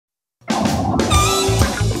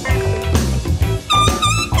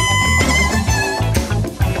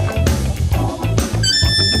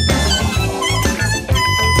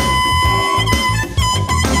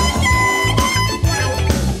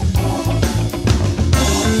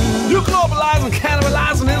and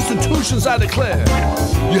cannibalizing institutions, I declare.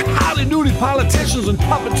 You howdy-doody politicians and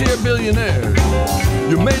puppeteer billionaires.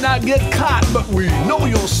 You may not get caught, but we know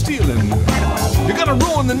you're stealing. You're gonna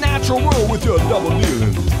ruin the natural world with your double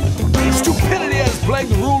dealing. Stupidity has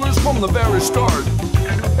plagued the rulers from the very start.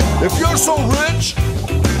 If you're so rich,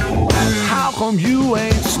 how come you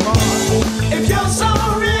ain't smart? If you're so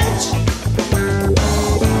rich,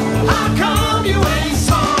 how come you ain't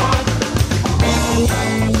smart?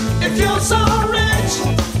 If you're so rich,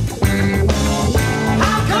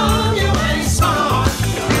 how come you ain't smart?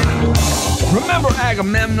 Remember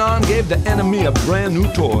Agamemnon gave the enemy a brand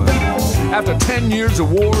new toy. After 10 years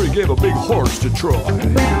of war, he gave a big horse to Troy.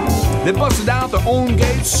 They busted out their own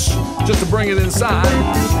gates just to bring it inside.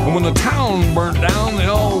 And when the town burnt down, they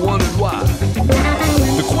all wondered why.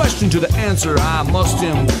 The question to the answer I must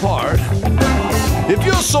impart. If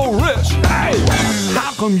you're so rich, hey,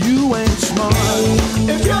 how come you ain't smart?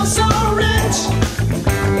 If you're so rich,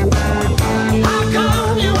 how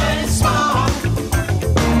come you ain't smart?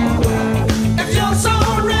 If you're so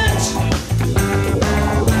rich,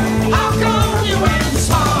 how come you ain't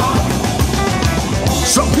smart?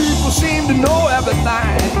 Some people seem to know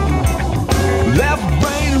everything. Left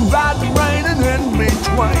brain and right brain and in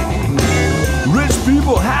between. Rich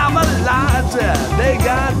people have a lot, they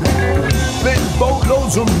got big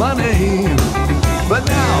boatloads of money. But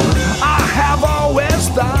now I have always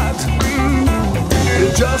thought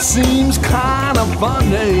it just seems kind of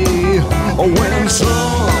funny when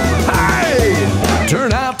some, hey,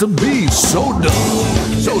 turn out to be so dumb.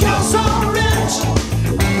 So if you're so rich,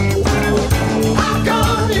 how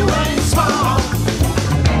come you ain't smart?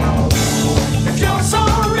 If you're so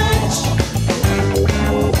rich,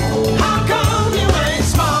 how come you ain't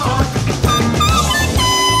smart?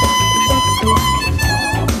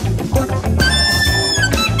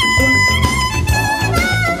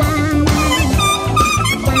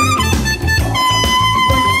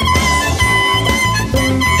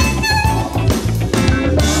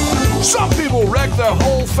 some people wreck their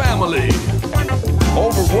whole family,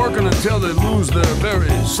 overworking until they lose their very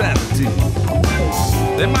sanity.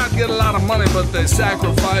 They might get a lot of money, but they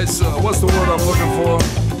sacrifice, what's the word I'm looking for?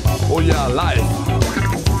 Oh yeah, life.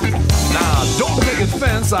 Now, don't take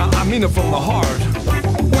offense, I mean it from the heart.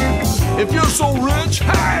 If you're so rich,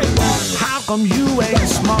 hey, how come you ain't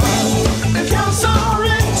smart? If you're so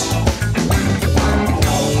rich,